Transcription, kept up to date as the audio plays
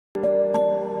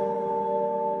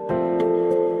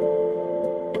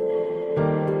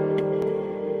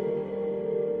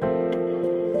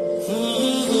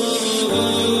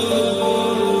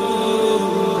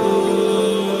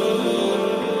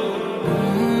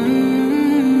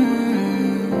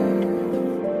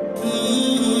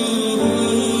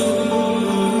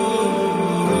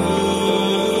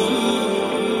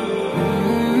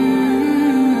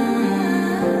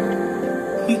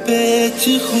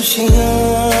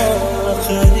खुशियाँ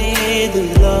खरीद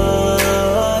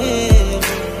लाए,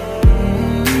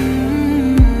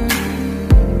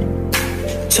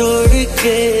 छोड़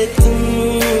के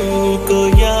तुमको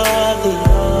याद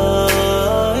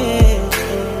आए।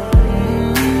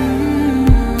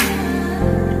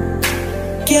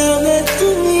 क्या मैं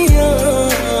दुनिया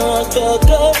का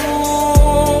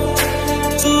करूं,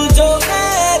 तू जो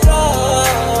मेरा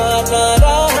ना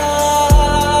रहा,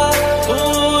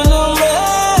 भूल मैं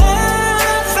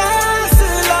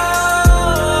फैसला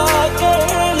कर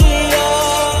लिया।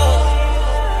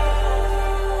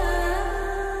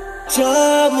 जा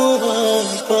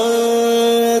मुहब्बत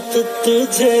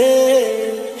तुझे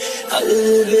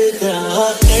अलविदा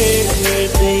कर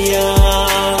दिया,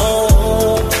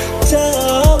 जा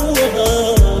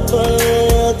मुहब्बत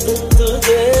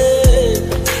तुझे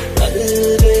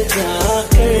अलविदा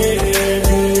कर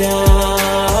दिया,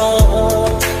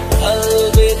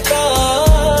 अलविदा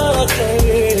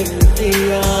कर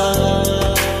दिया।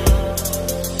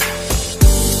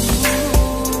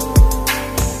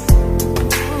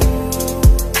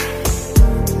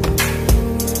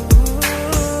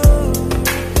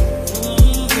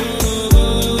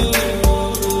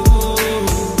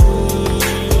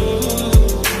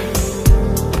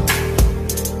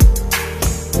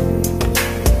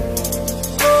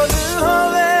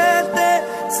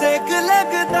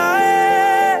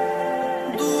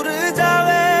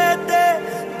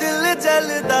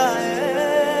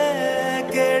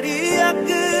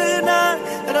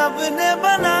 रब ने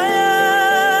बनाया,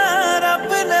 रब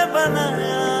ने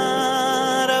बनाया,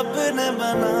 रब ने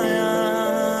बनाया।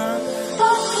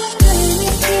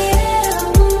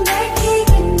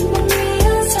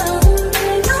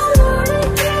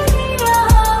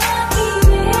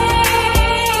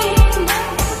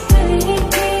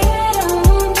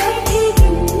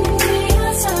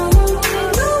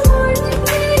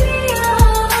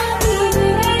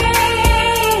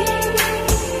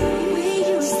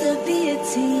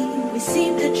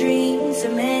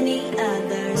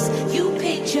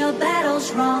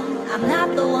 I'm not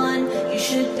the one you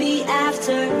should be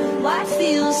after. Why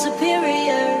feel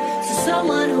superior to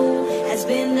someone who has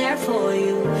been there for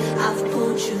you? I've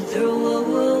pulled you through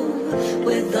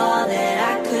with all that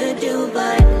I could do,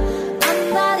 but I'm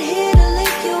not here to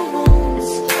lick your wounds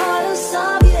or to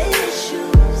solve your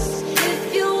issues. If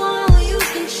you want, you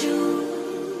can choose.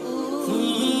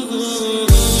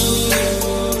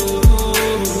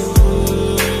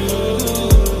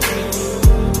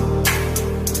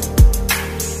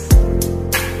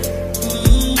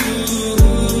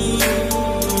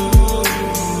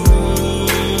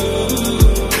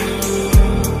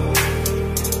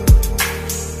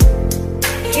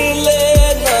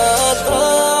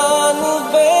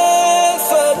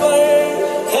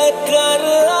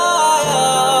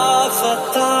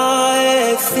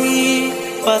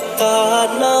 पता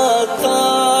न था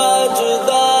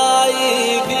जुदाई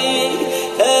भी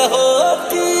है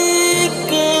होती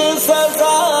एक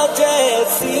सजा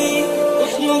जैसी,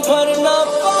 भर न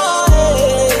पाए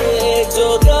जो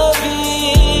कभी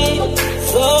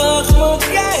जख्म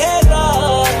गहरा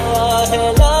है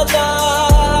लगा,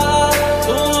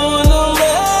 भूल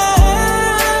मैं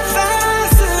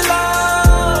फैसला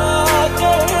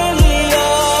कर लिया।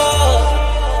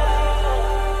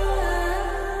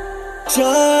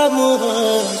 जा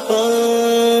मुहब्बत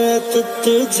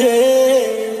तुझे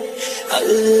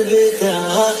अलविदा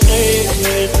कर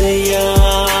दिया,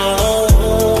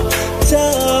 जा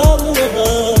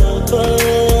मुहब्बत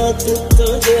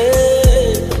तुझे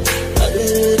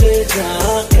अलविदा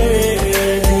कर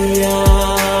दिया,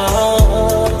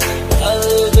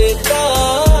 अलविदा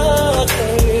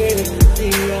कर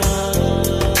दिया।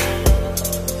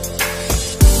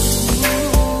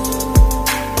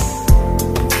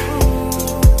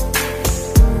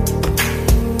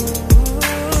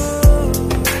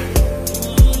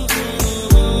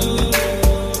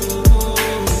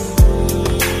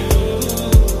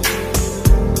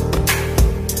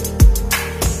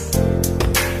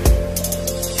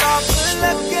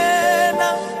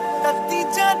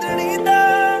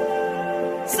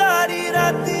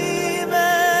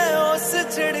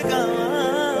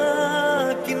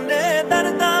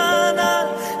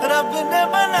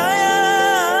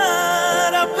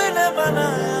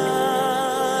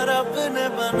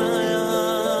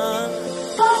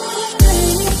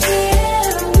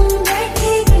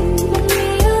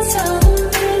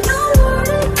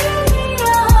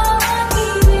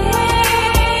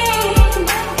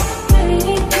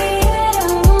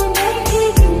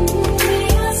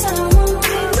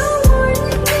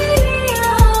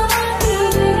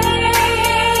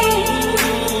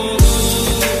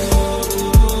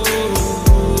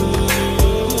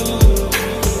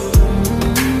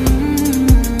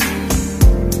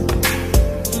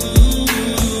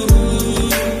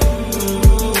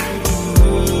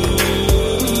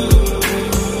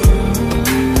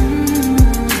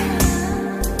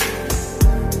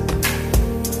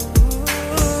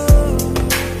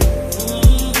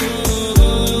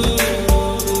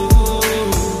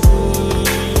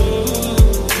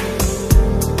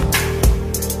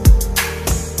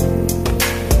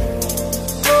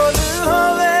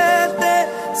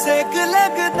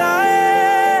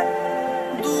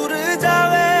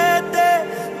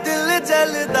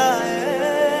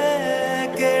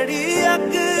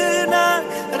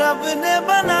 रब ने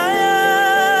बनाया,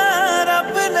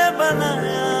 रब ने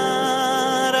बनाया,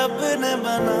 रब ने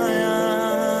बनाया।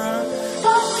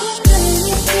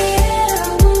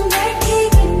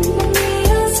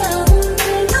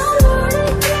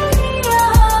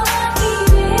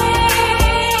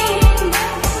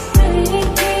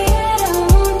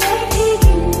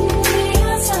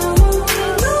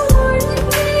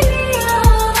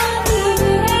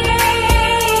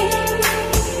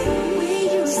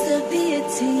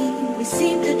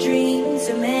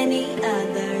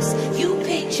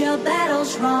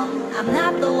 I'm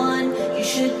not the one you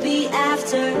should be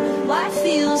after. Why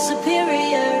feel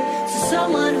superior to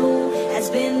someone who has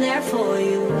been there for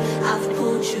you? I've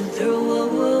pulled you through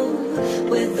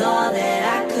with all that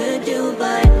I could do,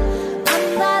 but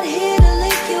I'm not here to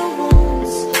lick your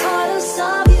wounds or to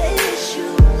solve your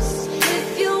issues. If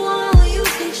you want, you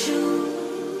can choose.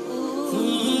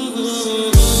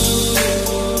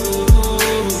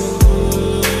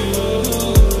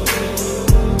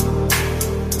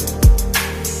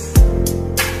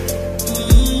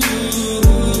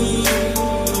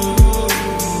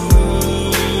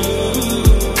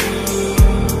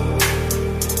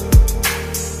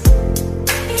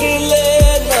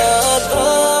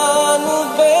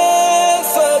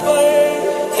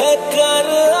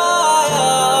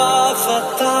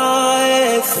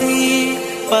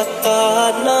 पता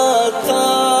न था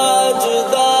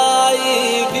जुदाई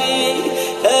भी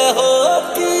है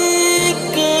होती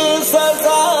एक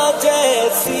सजा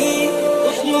जैसी,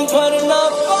 भर न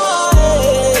पाए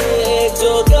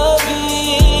जो कभी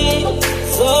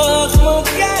जख्म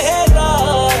गहरा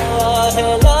है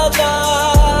लगा।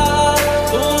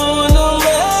 भूल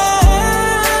में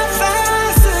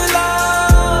फैसला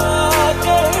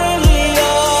कर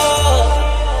लिया,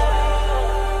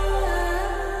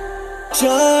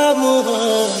 जा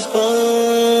मुहब्बत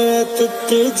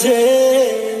तुझे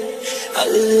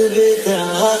अलविदा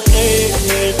कर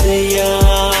दिया,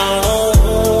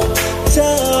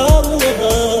 जा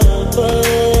मुहब्बत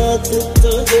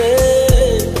तुझे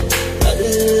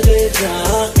अलविदा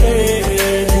कर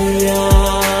दिया,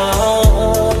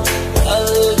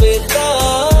 अलविदा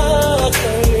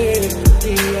कर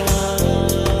दिया।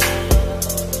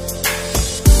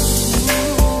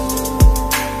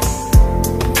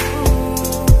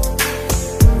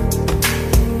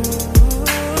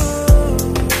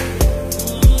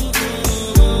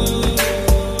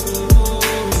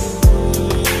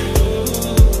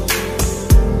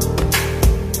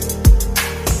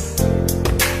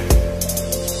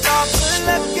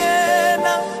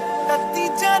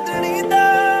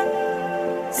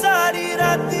 सारी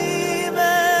राती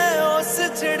मैं उस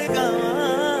छिड़कां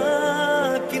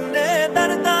किन्ने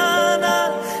दर्दां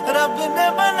नाल रब ने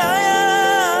बनाया।